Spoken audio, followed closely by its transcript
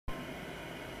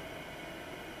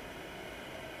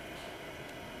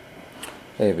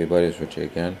Hey everybody, it's Richie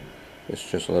again.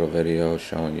 It's just a little video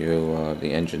showing you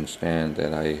the engine stand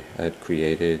that I had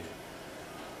created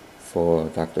for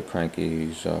Dr.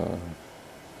 Cranky's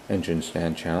engine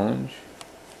stand challenge.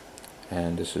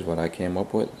 And this is what I came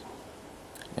up with.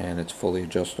 And it's fully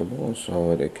adjustable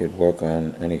so it could work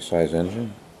on any size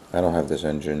engine. I don't have this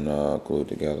engine glued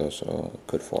together, so it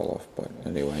could fall off, but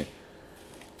anyway.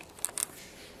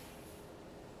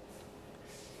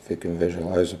 If you can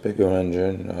visualize a bigger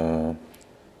engine,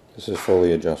 this is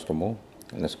fully adjustable,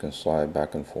 and this can slide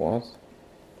back and forth.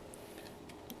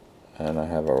 And I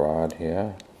have a rod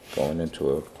here going into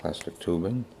a plastic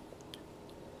tubing.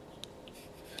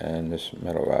 And this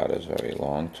metal rod is very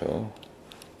long too.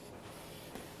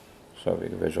 So if you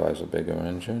can visualize a bigger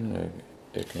engine,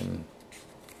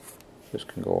 this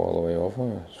can go all the way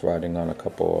over. It's riding on a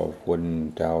couple of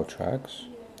wooden dowel tracks.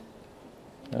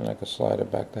 And I can slide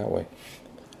it back that way.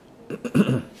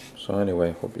 So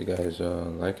anyway, hope you guys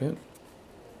like it.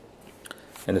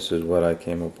 And this is what I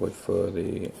came up with for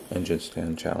the engine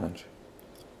stand challenge.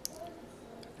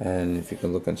 And if you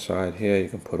can look inside here, you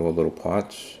can put all little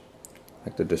parts,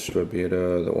 like the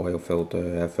distributor, the oil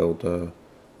filter, air filter,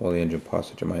 all the engine parts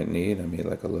that you might need. I made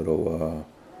like a little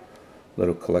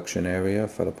collection area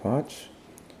for the parts.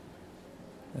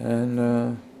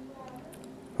 And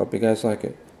hope you guys like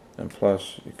it. And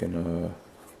plus, you can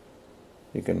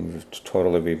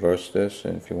totally reverse this,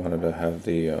 and if you wanted to have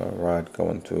the rod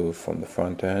going through from the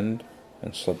front end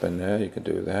and slip in there, you could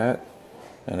do that.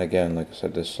 And again, like I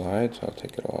said, this slides. I'll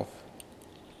take it off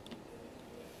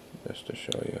just to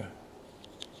show you.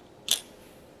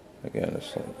 Again,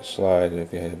 it's like a slide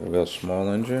if you have a real small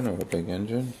engine or a big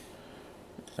engine.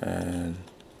 And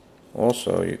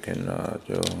also you can I'll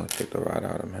take the rod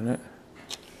out a minute.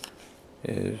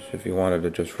 Is if you wanted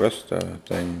to just rest the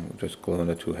thing, just gluing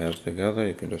the two halves together,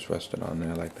 you can just rest it on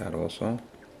there like that also,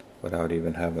 without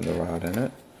even having the rod in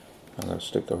it. I'm going to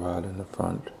stick the rod in the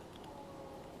front,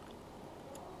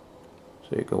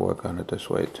 so you can work on it this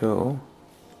way too.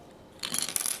 So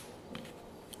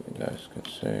you guys can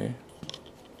see.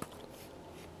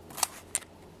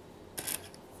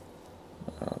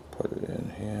 I'll put it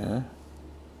in here.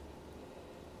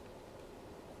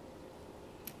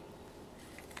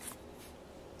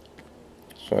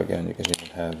 So again, you can even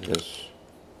have this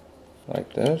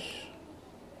like this,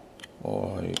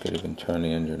 or you could even turn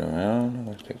the engine around.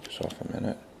 Let's take this off a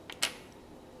minute.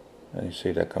 And you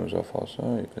see that comes off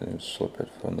also. You can even slip it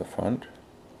from the front.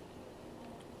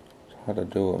 It's hard to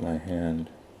do with my hand.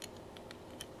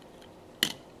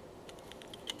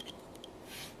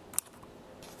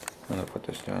 I'm going to put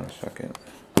this down a second.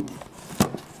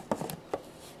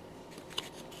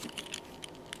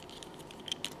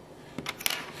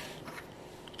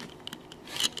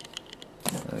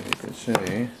 As you can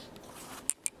see,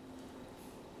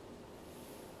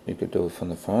 you could do it from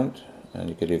the front, and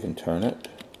you could even turn it.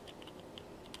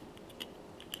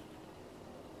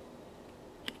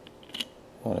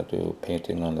 I want to do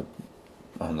painting on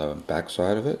the back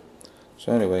side of it.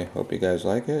 So anyway, hope you guys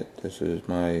like it. This is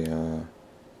my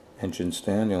engine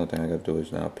stand. The only thing I got to do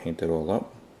is now paint it all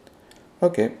up.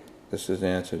 Okay, this is the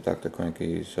answer to Dr.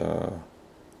 Cranky's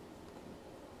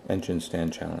engine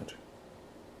stand challenge.